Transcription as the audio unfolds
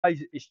Guys,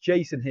 it's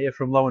Jason here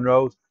from Lowen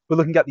Road. We're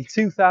looking at the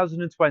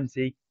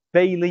 2020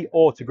 Bailey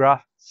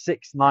Autograph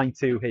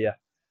 692 here.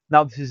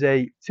 Now this is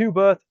a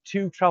 2-berth,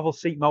 2 travel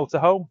seat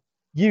motorhome,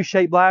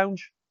 U-shaped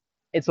lounge.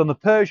 It's on the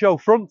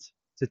Peugeot front.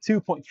 It's a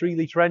 2.3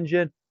 litre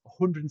engine,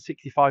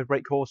 165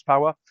 brake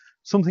horsepower.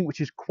 Something which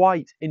is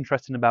quite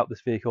interesting about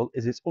this vehicle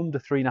is it's under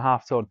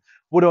 3.5 tonne.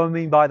 What do I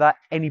mean by that?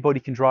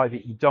 Anybody can drive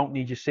it. You don't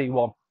need your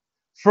C1.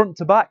 Front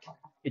to back,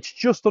 it's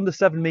just under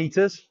 7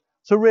 metres.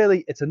 So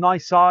really, it's a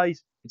nice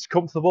size. It's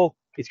comfortable.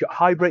 It's got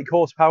high brake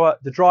horsepower.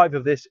 The drive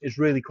of this is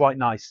really quite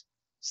nice.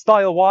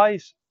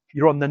 Style-wise,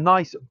 you're on the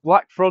nice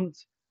black front.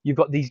 You've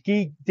got these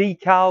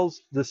decals,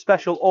 the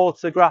special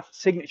autograph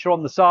signature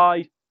on the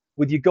side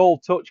with your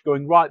gold touch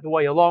going right the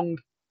way along.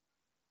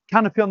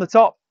 Canopy on the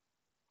top.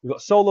 We've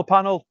got solar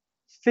panel,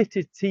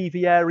 fitted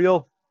TV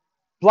aerial,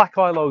 black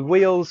alloy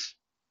wheels.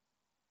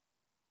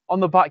 On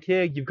the back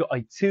here, you've got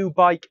a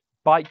 2-bike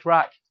bike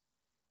rack,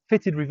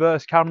 fitted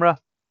reverse camera.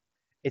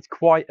 It's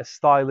quite a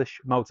stylish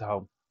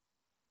motorhome.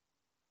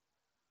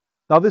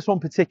 Now this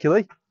one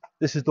particularly,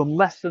 this has done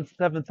less than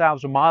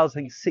 7,000 miles, I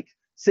think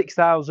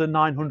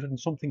 6,900 and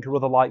something or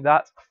other like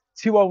that.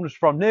 2 owners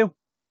from new,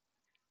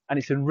 and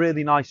it's in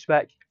really nice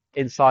spec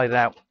inside and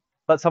out.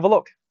 Let's have a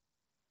look.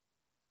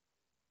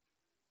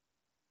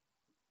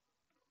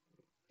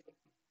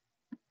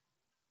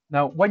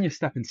 Now when you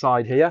step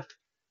inside here,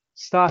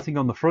 starting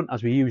on the front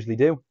as we usually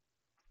do,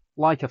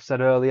 like I've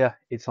said earlier,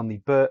 it's on the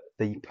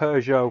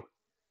Peugeot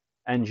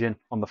engine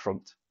on the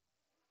front.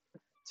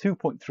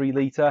 2.3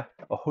 litre,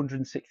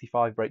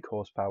 165 brake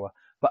horsepower.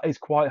 That is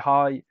quite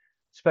high,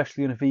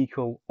 especially in a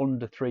vehicle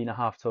under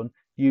 3.5 tonne,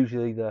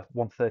 usually the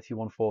 130,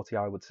 140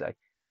 I would say.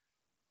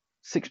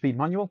 6-speed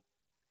manual,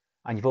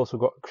 and you've also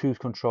got cruise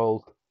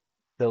control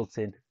built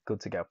in,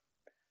 good to go.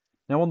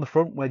 Now on the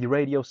front where your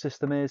radio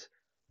system is,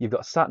 you've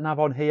got a sat nav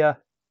on here.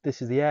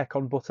 This is the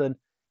aircon button.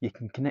 You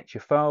can connect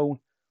your phone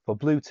for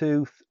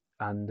Bluetooth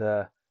and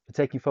for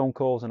taking phone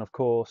calls, and of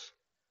course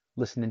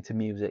listening to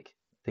music,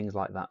 things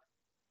like that.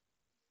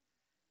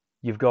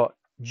 You've got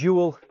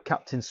dual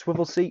captain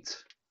swivel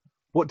seats.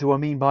 What do I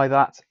mean by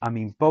that? I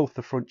mean both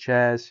the front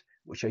chairs,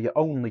 which are your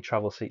only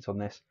travel seats on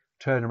this,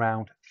 turn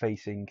around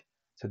facing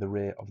to the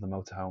rear of the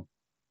motorhome.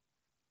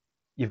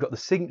 You've got the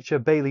signature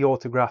Bailey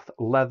Autograph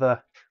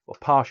leather or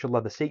partial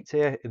leather seats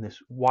here in this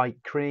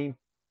white cream.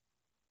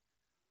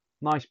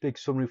 Nice big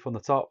sunroof on the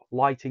top,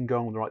 lighting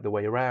going right the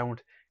way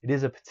around. It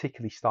is a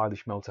particularly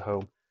stylish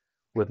motorhome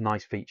with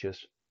nice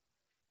features.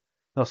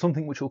 Now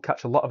something which will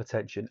catch a lot of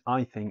attention,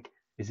 I think,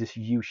 is this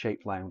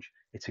U-shaped lounge.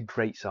 It's a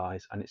great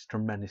size and it's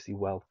tremendously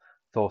well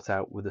thought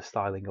out with the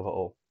styling of it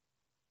all.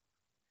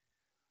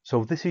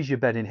 So this is your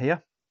bed in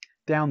here.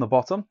 Down the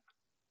bottom,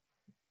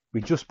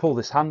 we just pull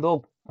this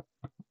handle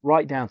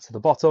right down to the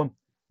bottom.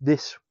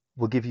 This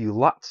will give you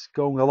lats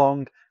going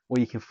along where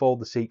you can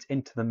fold the seat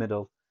into the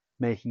middle,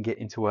 making it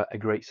into a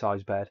great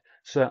size bed,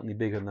 certainly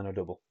bigger than a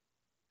double.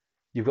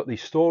 You've got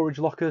these storage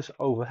lockers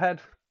overhead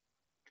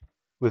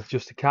with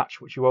just a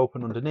catch which you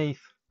open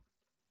underneath.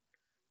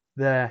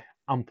 They're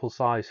ample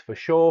size for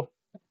sure.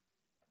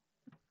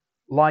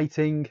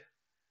 Lighting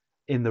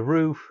in the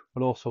roof,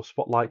 but also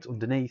spotlights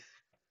underneath.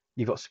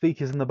 You've got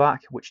speakers in the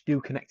back which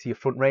do connect to your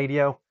front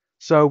radio.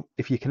 So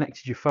if you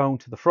connected your phone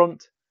to the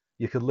front,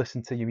 you could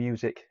listen to your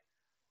music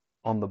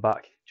on the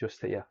back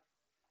just here.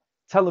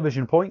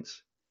 Television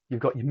points.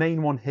 You've got your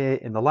main one here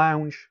in the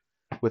lounge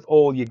with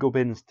all your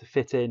gubbins to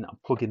fit in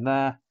and plug in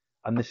there.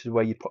 And this is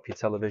where you pop your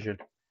television,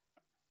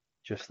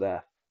 just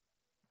there.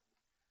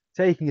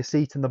 Taking a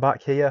seat in the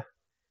back here,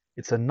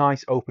 it's a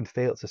nice open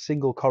feel. It's a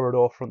single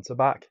corridor front to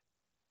back.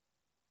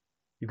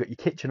 You've got your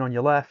kitchen on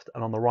your left,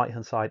 and on the right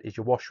hand side is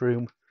your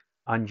washroom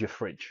and your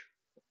fridge.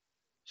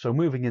 So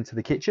moving into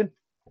the kitchen,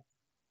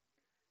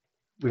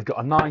 we've got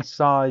a nice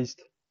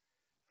sized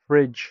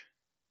fridge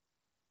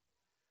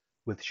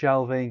with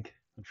shelving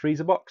and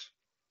freezer box.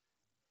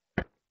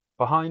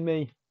 Behind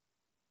me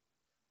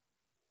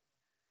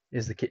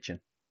is the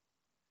kitchen,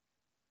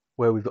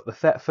 where we've got the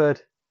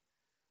Thetford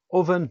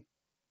oven,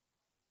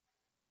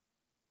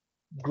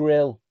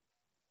 grill,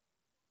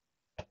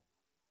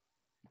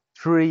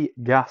 3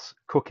 gas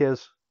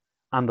cookers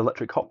and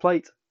electric hot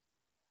plate.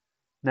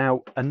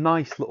 Now a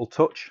nice little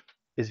touch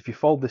is if you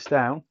fold this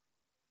down,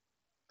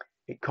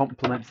 it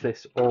complements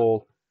this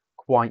all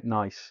quite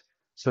nice.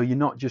 So you're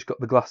not just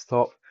got the glass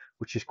top,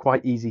 which is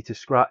quite easy to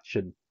scratch,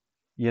 and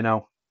you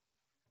know,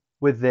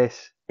 with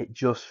this it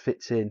just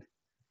fits in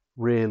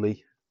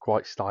really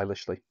quite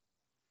stylishly.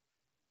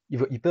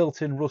 You've got your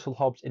built-in Russell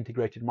Hobbs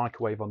integrated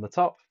microwave on the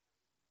top,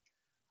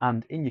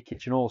 and in your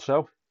kitchen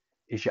also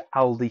is your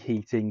Aldi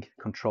heating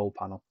control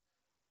panel.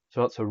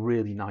 So that's a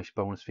really nice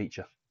bonus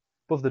feature.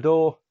 Above the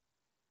door,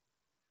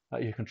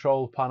 your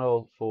control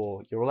panel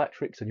for your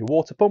electrics and your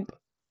water pump.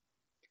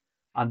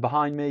 And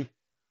behind me,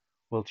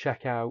 we'll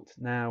check out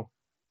now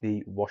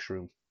the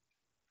washroom.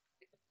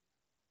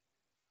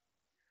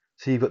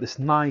 So you've got this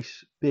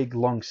nice big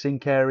long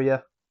sink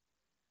area,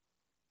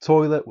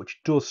 toilet which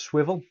does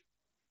swivel,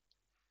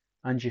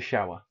 and your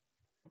shower.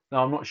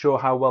 Now I'm not sure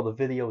how well the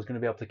video is going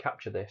to be able to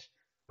capture this,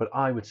 but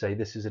I would say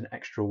this is an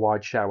extra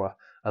wide shower,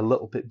 a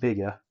little bit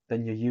bigger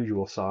than your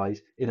usual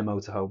size in a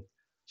motorhome.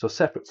 So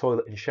separate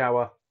toilet and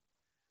shower.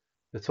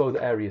 The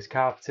toilet area is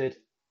carpeted.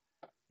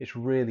 It's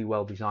really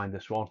well designed,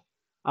 this one,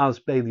 as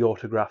Bailey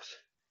autographs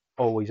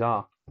always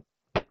are.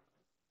 So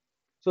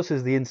this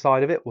is the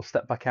inside of it. We'll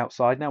step back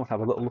outside now and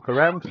have a little look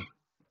around.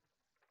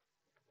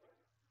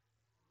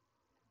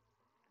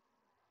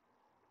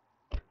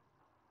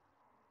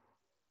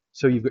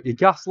 So you've got your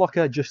gas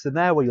locker just in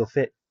there where you'll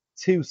fit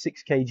 2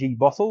 6kg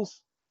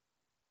bottles.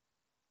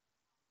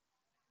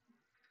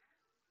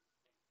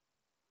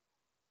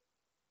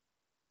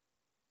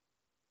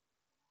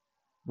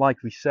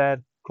 Like we said,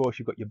 of course,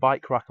 you've got your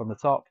bike rack on the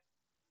top,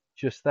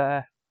 just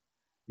there.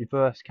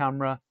 Reverse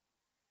camera,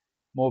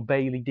 more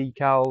Bailey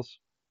decals.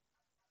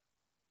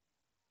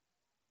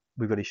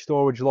 We've got a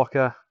storage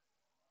locker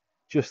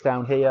just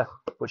down here,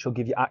 which will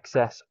give you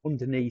access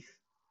underneath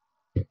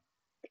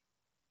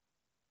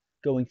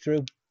going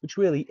through, which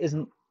really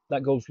isn't,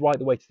 that goes right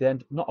the way to the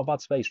end. Not a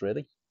bad space,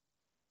 really.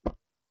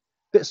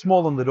 Bit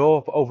small on the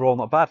door, but overall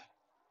not bad.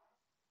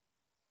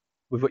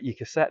 We've got your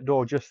cassette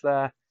door just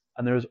there,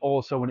 and there is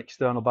also an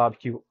external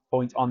BBQ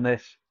point on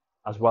this,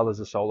 as well as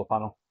a solar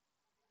panel.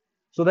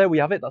 So there we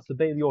have it. That's the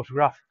Bailey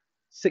Autograph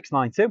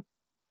 692.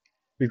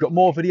 We've got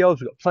more videos.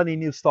 We've got plenty of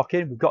new stock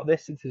in. We've got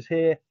this. It is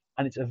here,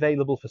 and it's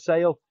available for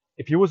sale.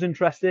 If you was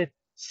interested,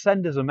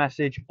 send us a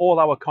message. All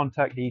our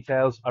contact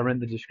details are in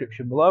the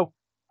description below.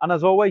 And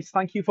as always,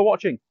 thank you for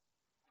watching.